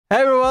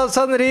Hey everyone,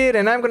 Sander here,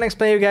 and I'm gonna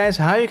explain you guys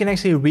how you can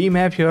actually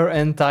remap your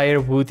entire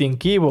Wooting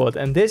keyboard.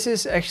 And this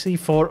is actually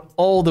for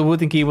all the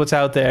Wooting keyboards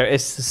out there.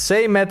 It's the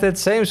same method,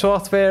 same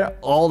software,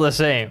 all the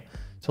same.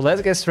 So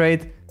let's get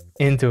straight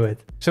into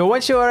it. So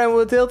once you are in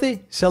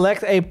Wootility,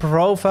 select a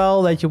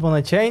profile that you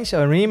want to change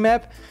or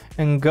remap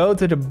and go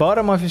to the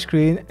bottom of your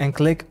screen and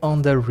click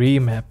on the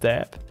Remap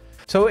tab.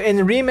 So in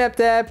the Remap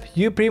tab,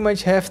 you pretty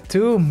much have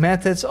two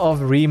methods of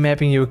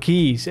remapping your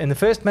keys. And the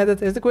first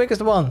method is the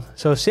quickest one.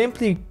 So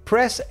simply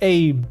press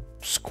a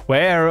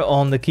square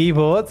on the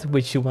keyboard,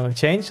 which you want to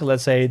change. So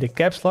let's say the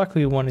caps lock,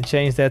 we want to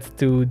change that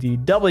to the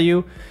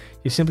W.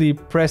 You simply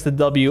press the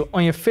W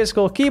on your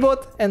physical keyboard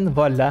and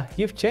voila,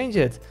 you've changed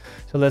it.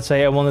 So let's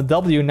say I want the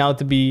W now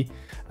to be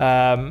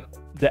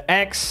the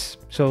X.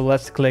 So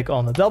let's click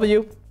on the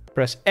W,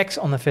 press X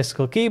on the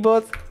physical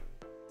keyboard.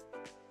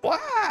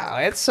 Wow,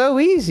 it's so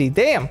easy,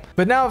 damn.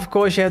 But now, of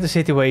course, you have the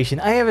situation.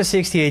 I have a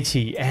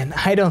 68G and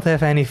I don't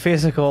have any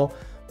physical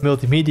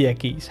multimedia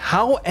keys.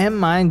 How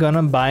am I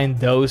gonna bind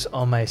those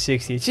on my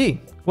 68G?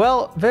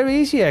 Well, very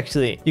easy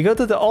actually. You go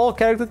to the All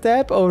Character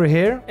tab over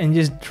here and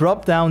just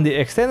drop down the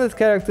extended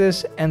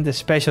characters and the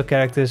special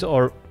characters,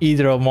 or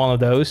either of one of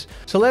those.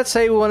 So let's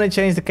say we want to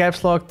change the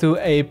caps lock to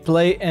a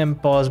play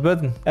and pause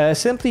button.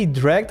 Simply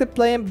drag the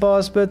play and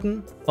pause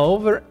button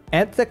over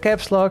at the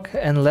caps lock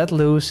and let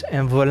loose,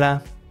 and voila.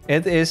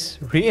 It is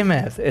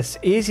remapped. It's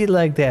easy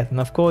like that. And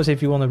of course,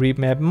 if you want to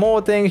remap more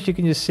things, you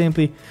can just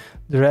simply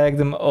drag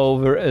them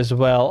over as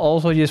well.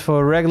 Also, just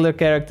for regular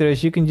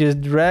characters, you can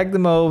just drag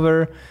them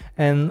over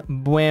and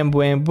wham,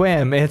 wham,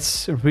 wham.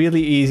 It's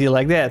really easy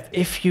like that.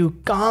 If you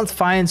can't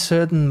find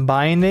certain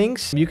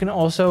bindings, you can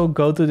also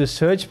go to the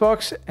search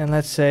box and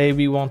let's say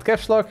we want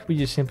caps lock. We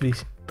just simply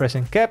press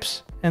in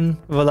caps and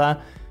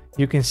voila,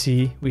 you can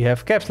see we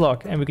have caps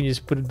lock, and we can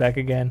just put it back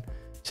again.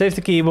 Save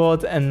the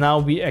keyboard, and now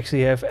we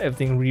actually have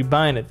everything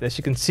rebinded. As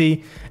you can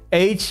see,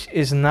 H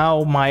is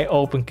now my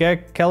open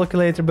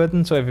calculator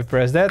button. So if you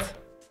press that,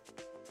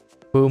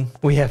 boom,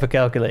 we have a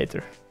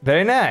calculator.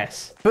 Very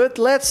nice. But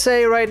let's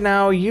say right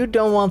now you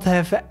don't want to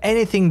have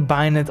anything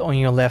binded on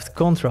your left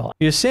control.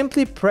 You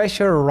simply press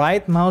your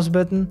right mouse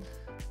button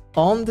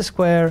on the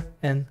square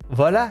and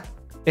voila,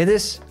 it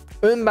is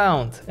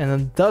unbound and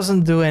it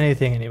doesn't do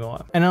anything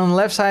anymore. And on the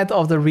left side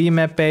of the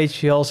remap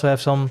page, you also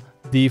have some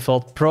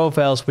default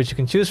profiles which you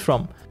can choose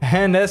from.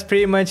 And that's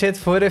pretty much it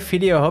for the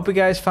video. Hope you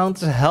guys found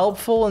this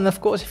helpful, and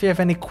of course if you have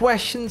any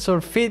questions or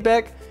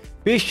feedback,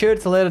 be sure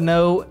to let it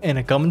know in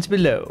the comments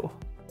below.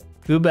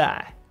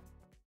 Goodbye.